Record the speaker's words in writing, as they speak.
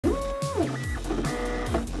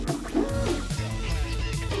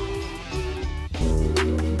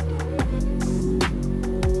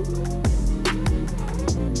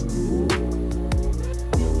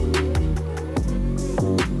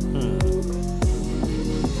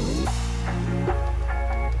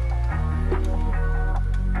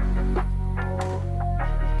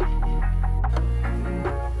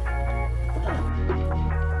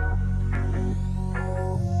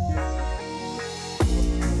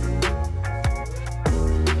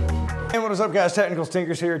What is up, guys? Technical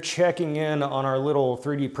Stinkers here, checking in on our little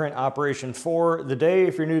 3D print operation for the day.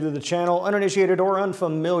 If you're new to the channel, uninitiated or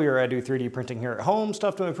unfamiliar, I do 3D printing here at home,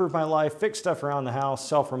 stuff to improve my life, fix stuff around the house,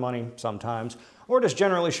 sell for money sometimes, or just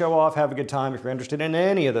generally show off, have a good time. If you're interested in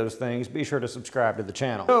any of those things, be sure to subscribe to the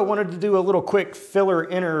channel. So I wanted to do a little quick filler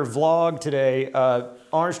inner vlog today.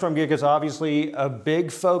 Orange Storm Gig is obviously a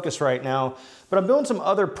big focus right now, but I'm doing some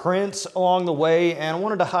other prints along the way, and I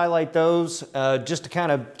wanted to highlight those just to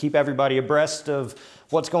kind of keep everybody abreast of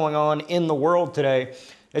what's going on in the world today.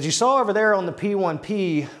 As you saw over there on the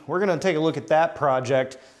P1P, we're gonna take a look at that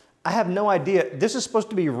project. I have no idea. This is supposed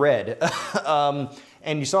to be red.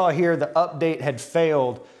 And you saw here the update had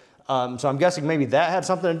failed. So I'm guessing maybe that had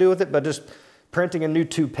something to do with it, but just printing a new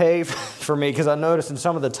toupee for me, because I noticed in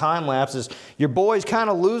some of the time lapses, your boy's kind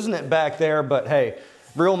of losing it back there, but hey,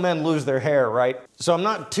 real men lose their hair, right? So I'm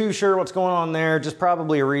not too sure what's going on there. Just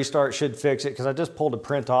probably a restart should fix it, because I just pulled a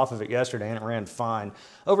print off of it yesterday and it ran fine.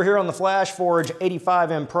 Over here on the Flash Forge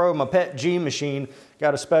 85M Pro, my pet G machine,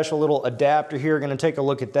 got a special little adapter here. Gonna take a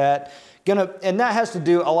look at that. And that has to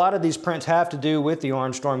do, a lot of these prints have to do with the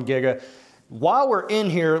Orange Storm Giga. While we're in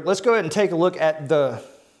here, let's go ahead and take a look at the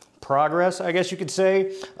progress, I guess you could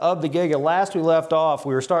say, of the Giga. Last we left off,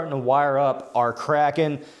 we were starting to wire up our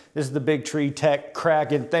Kraken. This is the Big Tree Tech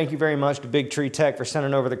Kraken. Thank you very much to Big Tree Tech for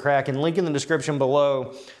sending over the Kraken. Link in the description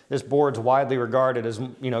below. This board's widely regarded as,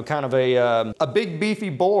 you know, kind of a big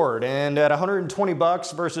beefy board, and at 120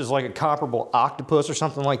 bucks versus like a comparable Octopus or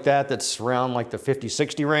something like that that's around like the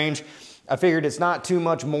 50-60 range, I figured it's not too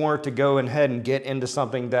much more to go ahead and get into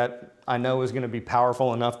something that I know is going to be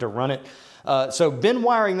powerful enough to run it. So been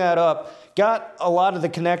wiring that up, got a lot of the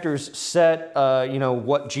connectors set, you know,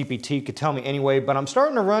 what GPT could tell me anyway, but I'm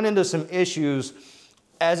starting to run into some issues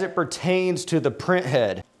as it pertains to the print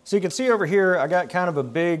head. So you can see over here, I got kind of a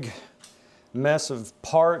big mess of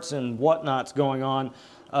parts and whatnots going on,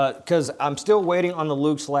 because I'm still waiting on the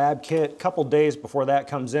Luke's Lab kit, a couple days before that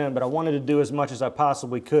comes in, but I wanted to do as much as I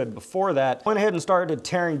possibly could before that. Went ahead and started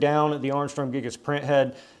tearing down the Orange Storm Giga's print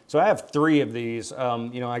head. So I have 3 of these.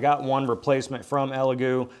 You know, I got one replacement from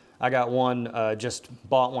Elegoo. I got one, just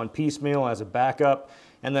bought one piecemeal as a backup.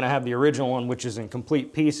 And then I have the original one, which is in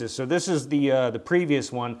complete pieces. So this is the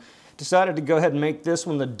previous one. Decided to go ahead and make this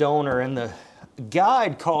one the donor, and the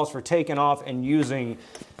guide calls for taking off and using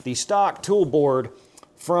the stock tool board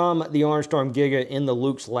from the Orange Storm Giga in the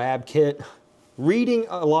Luke's Lab kit. Reading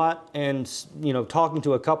a lot and, you know, talking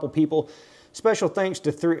to a couple people. Special thanks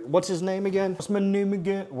to what's his name again? What's my name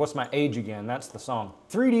again? What's my age again? That's the song.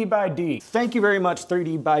 3D by D. Thank you very much,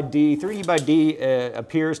 3D by D. 3D by D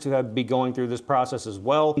appears to be going through this process as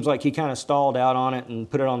well. Seems like he kind of stalled out on it and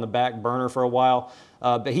put it on the back burner for a while.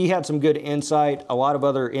 But he had some good insight, a lot of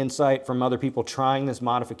other insight from other people trying this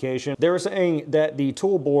modification. They were saying that the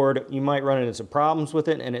tool board, you might run into some problems with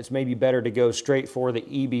it, and it's maybe better to go straight for the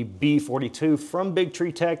EBB42 from Big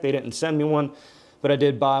Tree Tech. They didn't send me one, but I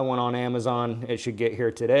did buy one on Amazon. It should get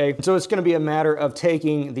here today. So it's gonna be a matter of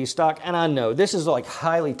taking the stock, and I know this is like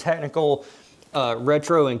highly technical,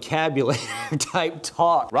 retro encabulator type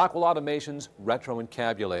talk. Rockwell Automation's retro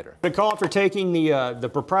encabulator. The call for taking the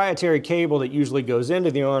proprietary cable that usually goes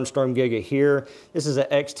into the Orange Storm Giga here. This is a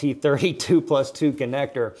XT30 2+2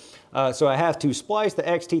 connector. So I have to splice the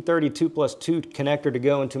XT30 2+2 connector to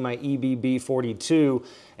go into my EBB42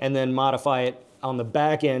 and then modify it on the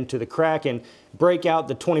back end to the Kraken, break out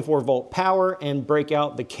the 24-volt power and break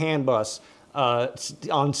out the CAN bus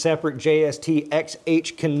on separate JST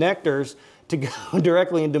XH connectors to go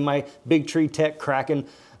directly into my Big Tree Tech Kraken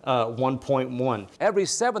 1.1. Every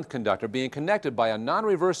 7th conductor being connected by a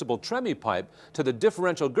non-reversible Tremie pipe to the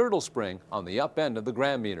differential girdle spring on the up end of the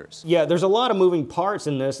gram meters. Yeah, there's a lot of moving parts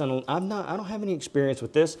in this, and I don't have any experience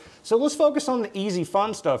with this. So let's focus on the easy,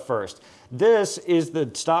 fun stuff first. This is the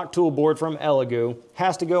stock tool board from Elegoo.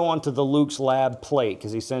 Has to go onto the Luke's Lab plate,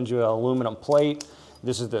 because he sends you an aluminum plate.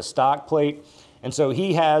 This is the stock plate. And so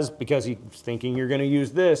he has, because he's thinking you're gonna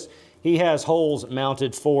use this, he has holes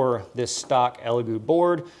mounted for this stock Elegoo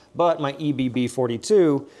board, but my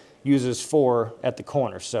EBB42 uses 4 at the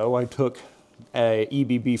corner. So I took a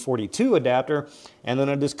EBB42 adapter, and then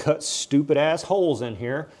I just cut stupid ass holes in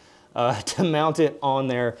here to mount it on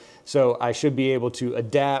there. So I should be able to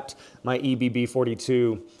adapt my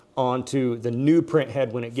EBB42 onto the new print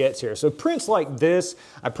head when it gets here. So prints like this,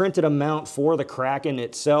 I printed a mount for the Kraken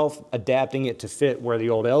itself, adapting it to fit where the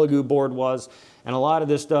old Elegoo board was. And a lot of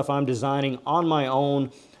this stuff I'm designing on my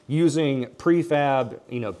own using prefab,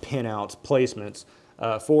 you know, pinouts, placements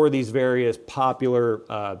for these various popular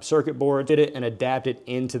circuit boards. Did it and adapt it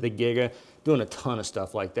into the Giga doing a ton of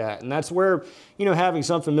stuff like that. And that's where, you know, having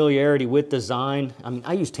some familiarity with design, I mean,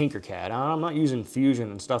 I use Tinkercad. I'm not using Fusion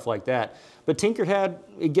and stuff like that. But Tinkercad,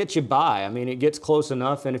 it gets you by. I mean, it gets close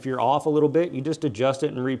enough, and if you're off a little bit, you just adjust it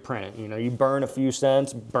and reprint it. You know, you burn a few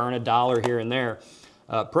cents, burn $1 here and there,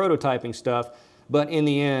 prototyping stuff. But in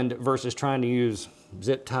the end, versus trying to use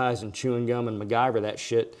zip ties and chewing gum and MacGyver that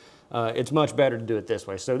shit, it's much better to do it this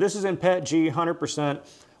way. So this is in PETG, 100%.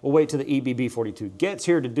 We'll wait till the EBB42 gets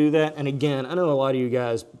here to do that. And again, I know a lot of you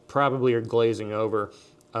guys probably are glazing over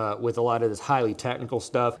with a lot of this highly technical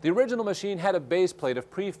stuff. The original machine had a base plate of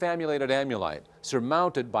pre-famulated amulite,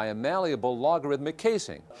 surmounted by a malleable logarithmic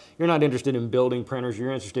casing. You're not interested in building printers,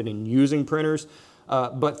 you're interested in using printers.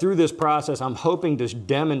 But through this process, I'm hoping to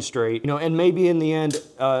demonstrate, you know, and maybe in the end,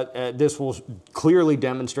 this will clearly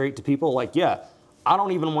demonstrate to people like, yeah, I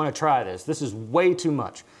don't even want to try this. This is way too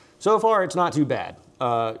much. So far, it's not too bad.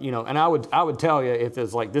 You know, and I would tell you if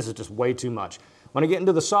it's like, this is just way too much. When I get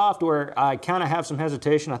into the software, I kind of have some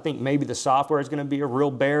hesitation. I think maybe the software is going to be a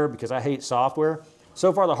real bear because I hate software.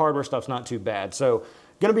 So far, the hardware stuff's not too bad. So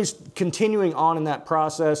going to be continuing on in that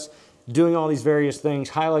process, doing all these various things,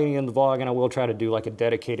 highlighting in the vlog, and I will try to do like a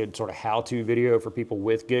dedicated sort of how-to video for people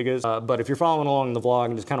with Gigas. But if you're following along in the vlog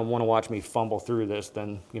and just kind of want to watch me fumble through this,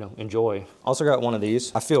 then, you know, enjoy. Also got one of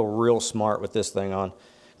these. I feel real smart with this thing on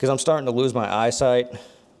because I'm starting to lose my eyesight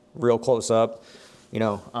real close up. You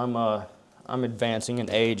know, I'm advancing in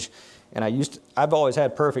age, and I've always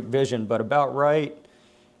had perfect vision, but about right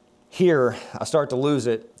here, I start to lose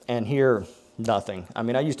it, and here, nothing. I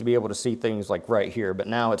mean, I used to be able to see things like right here, but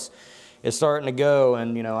now it's starting to go,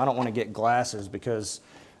 and you know, I don't want to get glasses because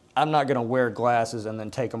I'm not going to wear glasses and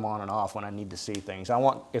then take them on and off when I need to see things.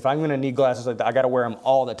 If I'm going to need glasses like that, I got to wear them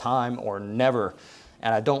all the time or never.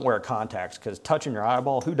 And I don't wear contacts because touching your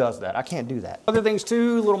eyeball, who does that? I can't do that. Other things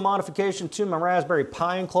too, little modification to my Raspberry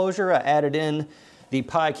Pi enclosure. I added in the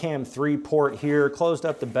PiCam 3 port here, closed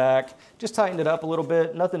up the back, just tightened it up a little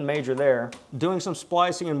bit, nothing major there. Doing some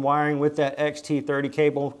splicing and wiring with that XT30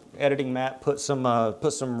 cable. Editing mat, put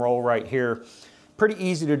some roll right here. Pretty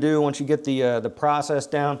easy to do once you get the process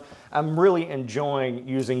down. I'm really enjoying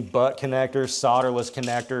using butt connectors, solderless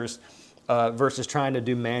connectors, versus trying to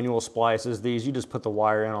do manual splices. These, you just put the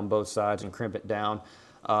wire in on both sides and crimp it down.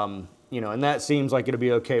 You know, and that seems like it'll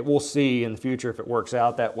be okay. We'll see in the future if it works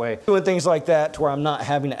out that way. Doing things like that to where I'm not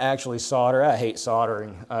having to actually solder. I hate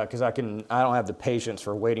soldering because I don't have the patience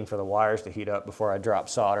for waiting for the wires to heat up before I drop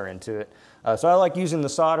solder into it. So I like using the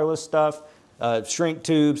solderless stuff. Shrink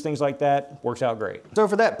tubes, things like that, works out great. So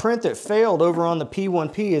for that print that failed over on the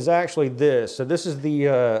P1P is actually this. So this is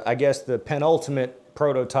the, I guess the penultimate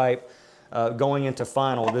prototype going into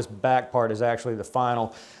final. This back part is actually the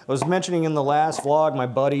final. I was mentioning in the last vlog, my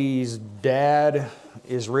buddy's dad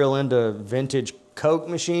is real into vintage Coke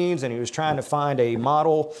machines, and he was trying to find a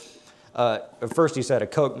model. At first he said a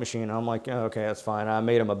Coke machine. I'm like, oh, okay, that's fine. I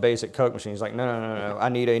made him a basic Coke machine. He's like, no. I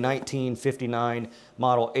need a 1959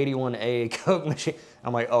 model 81A Coke machine.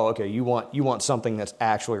 I'm like, oh, okay, you want something that's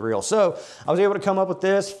actually real. So I was able to come up with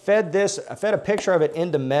this, fed a picture of it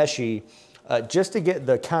into Meshy, just to get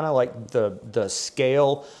the kind of like the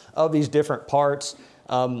scale of these different parts.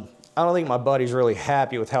 I don't think my buddy's really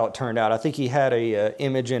happy with how it turned out. I think he had a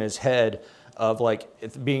image in his head of like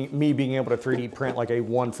me being able to 3D print like a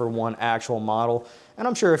one-for-one actual model. And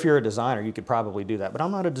I'm sure if you're a designer, you could probably do that, but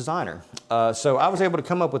I'm not a designer. So I was able to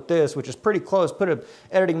come up with this, which is pretty close. Put an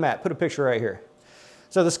editing mat, put a picture right here.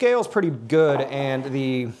 So the scale's pretty good, and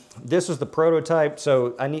this was the prototype.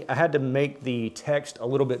 So I had to make the text a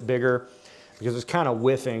little bit bigger because it's kind of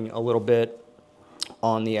whiffing a little bit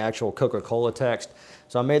on the actual Coca-Cola text.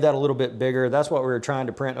 So I made that a little bit bigger. That's what we were trying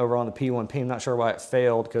to print over on the P1P. I'm not sure why it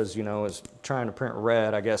failed because, you know, it's trying to print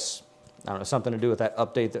red. I guess, I don't know, something to do with that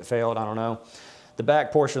update that failed. I don't know. The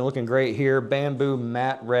back portion looking great here. Bamboo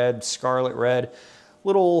matte red, scarlet red.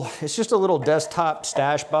 It's just a little desktop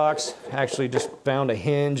stash box. Actually just found a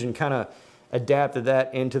hinge and kind of adapted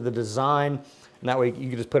that into the design. And that way you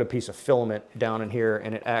can just put a piece of filament down in here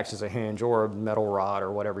and it acts as a hinge or a metal rod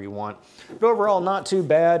or whatever you want. But overall, not too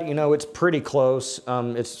bad. You know, it's pretty close.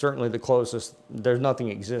 It's certainly the closest. There's nothing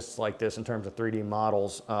exists like this in terms of 3D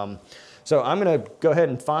models. So I'm gonna go ahead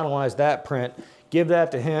and finalize that print, give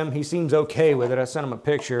that to him. He seems okay with it. I sent him a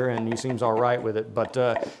picture and he seems all right with it. But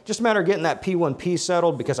just a matter of getting that P1P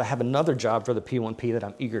settled because I have another job for the P1P that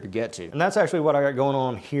I'm eager to get to. And that's actually what I got going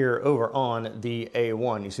on here over on the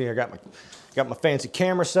A1. You see, I got my fancy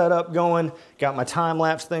camera setup going, got my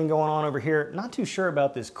time-lapse thing going on over here. Not too sure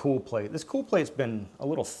about this cool plate. This cool plate's been a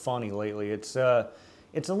little funny lately. It's a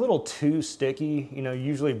little too sticky. You know,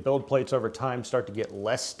 usually build plates over time start to get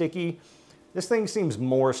less sticky. This thing seems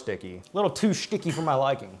more sticky, a little too sticky for my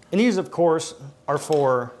liking. And these, of course, are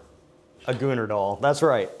for a Gooner doll. That's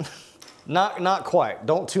right. Not quite.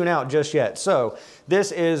 Don't tune out just yet. So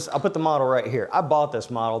this is, I'll put the model right here. I bought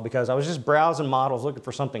this model because I was just browsing models looking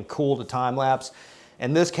for something cool to time lapse.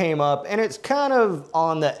 And this came up and it's kind of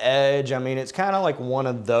on the edge. I mean, it's kind of like one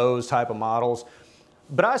of those type of models.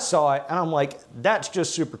 But I saw it and I'm like, that's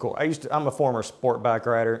just super cool. I'm a former sport bike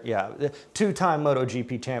rider. Yeah, 2-time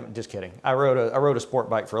MotoGP champ. Just kidding. I rode a sport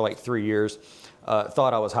bike for like 3 years.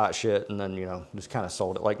 Thought I was hot shit and then, you know, just kind of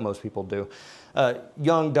sold it like most people do.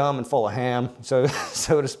 Young, dumb, and full of ham, so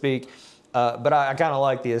to speak. But I kind of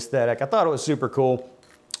like the aesthetic. I thought it was super cool.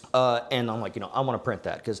 And I'm like, you know, I want to print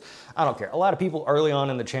that because I don't care. A lot of people early on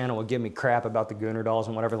in the channel would give me crap about the Gooner dolls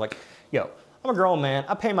and whatever. Like, yo, I'm a grown man.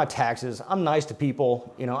 I pay my taxes. I'm nice to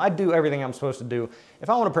people. You know, I do everything I'm supposed to do. If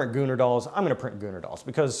I want to print Gooner dolls, I'm going to print Gooner dolls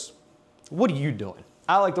because what are you doing?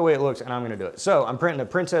 I like the way it looks and I'm going to do it. So I'm printing a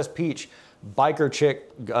Princess Peach biker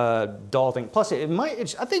chick doll thing. Plus,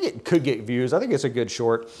 I think it could get views. I think it's a good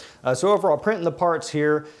short. So overall, printing the parts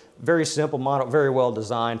here, very simple model, very well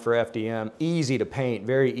designed for FDM, easy to paint,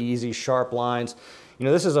 very easy, sharp lines. You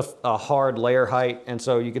know, this is a hard layer height, and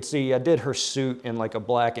so you could see I did her suit in like a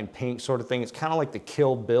black and pink sort of thing. It's kind of like the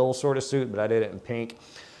Kill Bill sort of suit, but I did it in pink.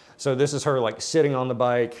 So this is her like sitting on the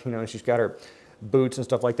bike, you know, and she's got her boots and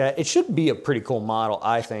stuff like that. It should be a pretty cool model,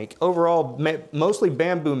 I think. Overall, mostly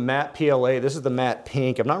bamboo matte PLA. This is the matte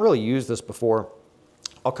pink. I've not really used this before.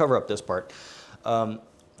 I'll cover up this part. You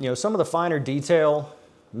know, some of the finer detail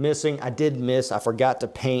missing. I forgot to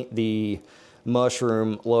paint the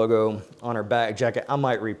mushroom logo on her back jacket. I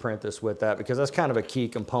might reprint this with that because that's kind of a key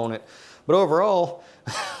component. But overall,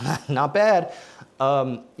 not bad.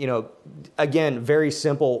 You know, again, very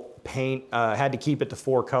simple paint. Had to keep it to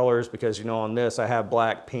 4 colors because, you know, on this I have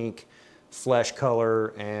black, pink, flesh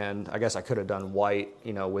color, and I guess I could have done white,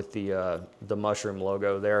 you know, with the mushroom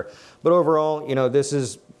logo there. But overall, you know,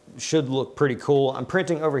 this should look pretty cool. I'm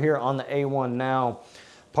printing over here on the A1 now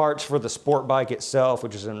parts for the sport bike itself,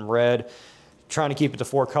 which is in red. Trying to keep it to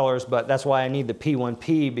 4 colors, but that's why I need the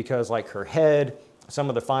P1P because like her head, some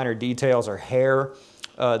of the finer details, her hair,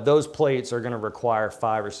 those plates are going to require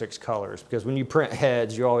 5 or 6 colors because when you print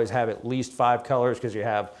heads, you always have at least 5 colors because you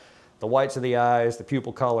have the whites of the eyes, the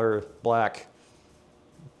pupil color, black,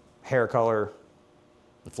 hair color,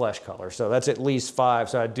 and flesh color. So that's at least 5.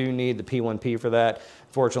 So I do need the P1P for that.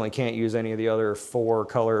 Fortunately, can't use any of the other 4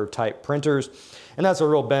 color type printers. And that's a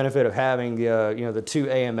real benefit of having the, you know, the 2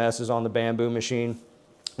 AMSs on the Bamboo machine.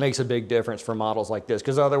 Makes a big difference for models like this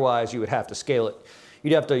because otherwise you would have to scale it.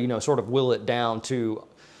 You'd have to, you know, sort of will it down to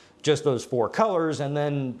just those 4 colors, and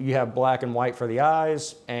then you have black and white for the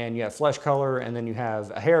eyes, and you have flesh color, and then you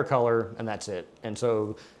have a hair color, and that's it. And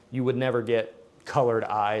so you would never get colored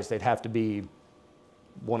eyes. They'd have to be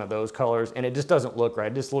one of those colors, and it just doesn't look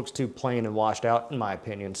right. It just looks too plain and washed out, in my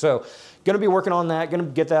opinion. So gonna be working on that, gonna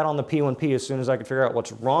get that on the P1P as soon as I can figure out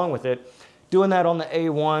what's wrong with it. Doing that on the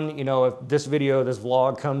A1, you know, if this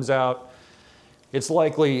vlog comes out, it's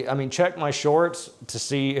likely, I mean, check my shorts to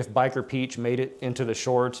see if Biker Peach made it into the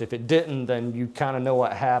shorts. If it didn't, then you kind of know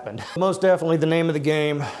what happened. Most definitely the name of the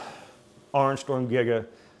game, Orange Storm Giga,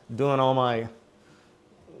 doing all my,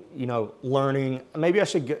 you know, learning. Maybe I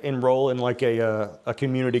should enroll in like a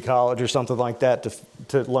community college or something like that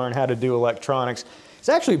to learn how to do electronics. It's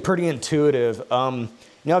actually pretty intuitive. You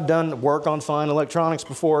know, I've done work on fine electronics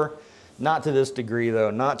before, not to this degree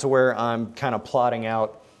though, not to where I'm kind of plotting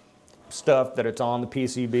out stuff that it's on the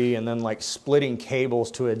PCB and then like splitting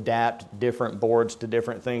cables to adapt different boards to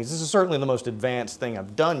different things. This is certainly the most advanced thing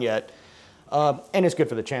I've done yet. And it's good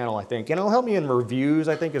for the channel, I think. And it'll help me in reviews,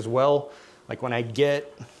 I think, as well. Like when I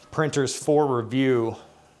get printers for review,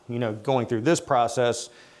 you know, going through this process,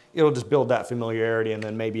 it'll just build that familiarity and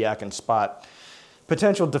then maybe I can spot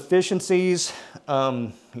potential deficiencies,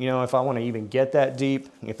 you know, if I want to even get that deep,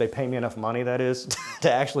 if they pay me enough money, that is, to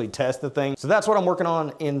actually test the thing. So that's what I'm working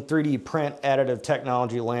on in 3D print additive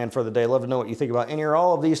technology land for the day. Love to know what you think about any or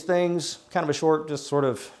all of these things. Kind of a short, just sort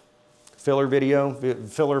of filler video,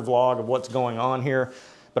 filler vlog of what's going on here.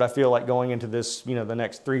 But I feel like going into this, you know, the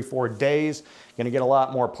next 3-4 days, gonna get a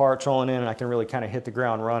lot more parts rolling in and I can really kind of hit the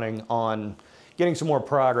ground running on getting some more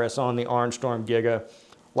progress on the Orange Storm Giga.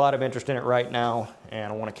 A lot of interest in it right now, and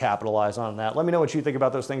I want to capitalize on that. Let me know what you think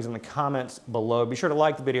about those things in the comments below. Be sure to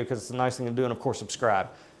like the video because it's a nice thing to do, and of course subscribe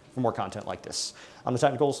for more content like this. I'm The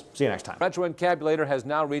Technicals. See you next time. Retroencabulator has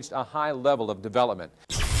now reached a high level of development.